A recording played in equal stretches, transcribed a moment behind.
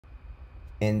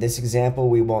In this example,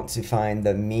 we want to find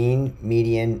the mean,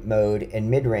 median, mode,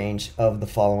 and mid-range of the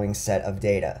following set of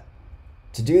data.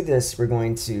 To do this, we're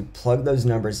going to plug those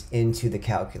numbers into the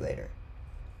calculator.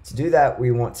 To do that,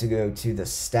 we want to go to the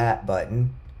Stat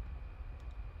button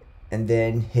and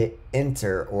then hit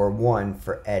Enter or 1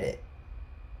 for Edit.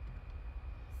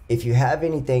 If you have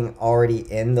anything already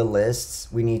in the lists,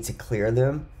 we need to clear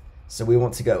them. So we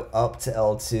want to go up to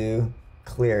L2,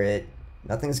 clear it.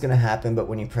 Nothing's going to happen, but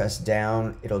when you press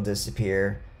down, it'll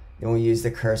disappear. Then we'll use the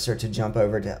cursor to jump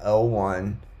over to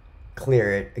L1,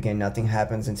 clear it. Again, nothing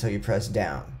happens until you press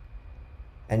down.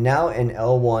 And now in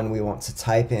L1, we want to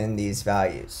type in these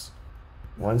values.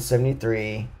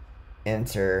 173,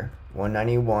 enter,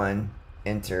 191,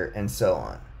 enter, and so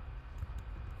on.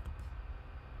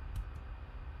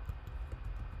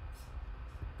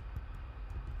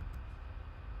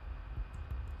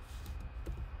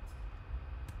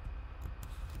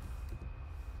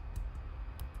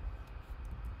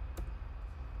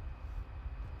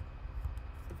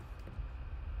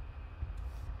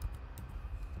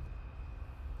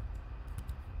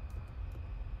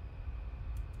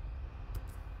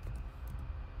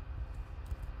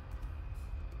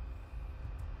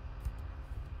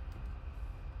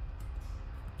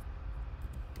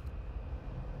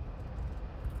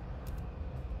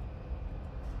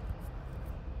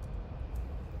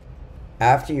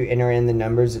 After you enter in the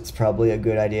numbers, it's probably a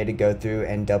good idea to go through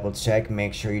and double check,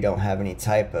 make sure you don't have any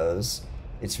typos.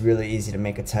 It's really easy to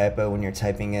make a typo when you're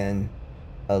typing in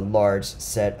a large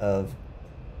set of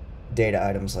data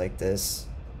items like this.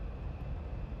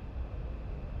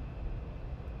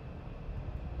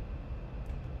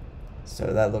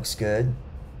 So that looks good.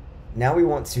 Now we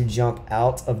want to jump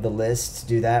out of the list. To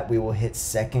do that, we will hit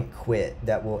second quit.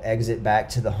 That will exit back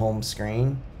to the home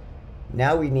screen.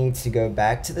 Now we need to go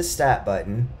back to the Stat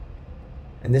button,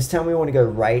 and this time we want to go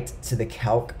right to the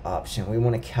Calc option. We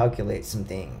want to calculate some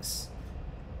things.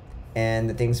 And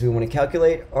the things we want to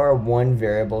calculate are one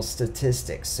variable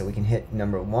statistics. So we can hit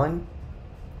number 1,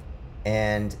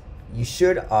 and you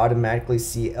should automatically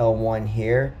see L1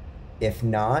 here. If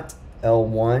not,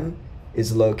 L1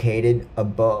 is located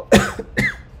above.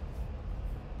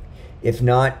 If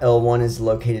not, L1 is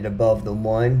located above the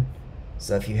 1.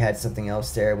 So if you had something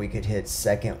else there, we could hit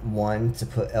second 1 to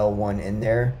put L1 in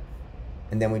there.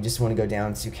 And then we just want to go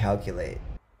down to calculate.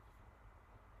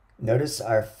 Notice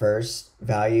our first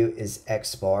value is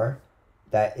X bar.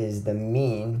 That is the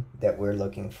mean that we're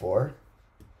looking for.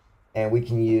 And we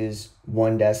can use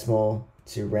 1 decimal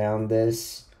to round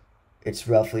this. It's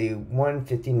roughly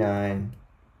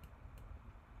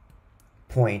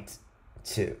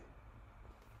 159.2.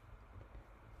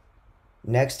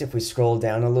 Next, if we scroll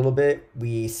down a little bit,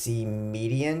 we see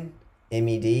median.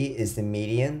 MED is the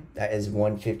median. That is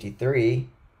 153.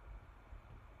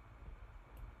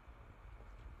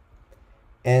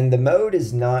 And the mode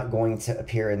is not going to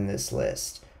appear in this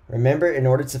list. Remember, in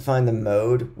order to find the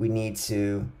mode, we need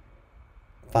to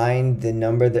find the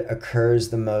number that occurs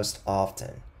the most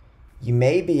often. You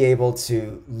may be able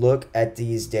to look at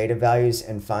these data values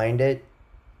and find it.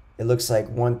 It looks like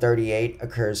 138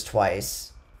 occurs twice,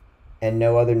 and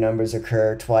no other numbers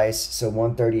occur twice, so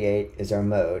 138 is our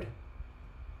mode.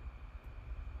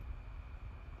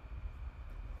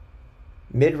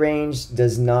 Mid-range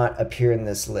does not appear in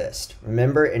this list.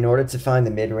 Remember, in order to find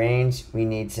the mid-range, we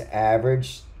need to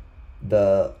average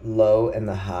the low and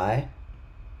the high.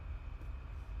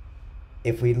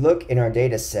 If we look in our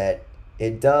data set,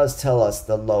 it does tell us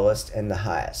the lowest and the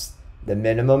highest. The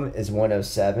minimum is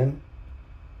 107.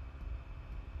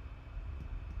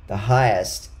 The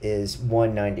highest is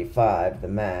 195, the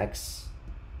max.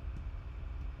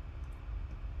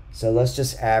 So let's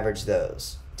just average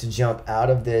those. To jump out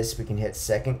of this, we can hit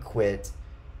second quit,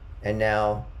 and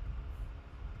now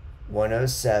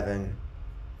 107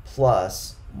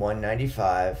 plus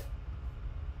 195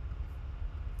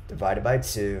 divided by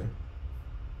 2,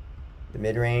 the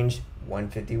mid-range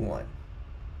 151.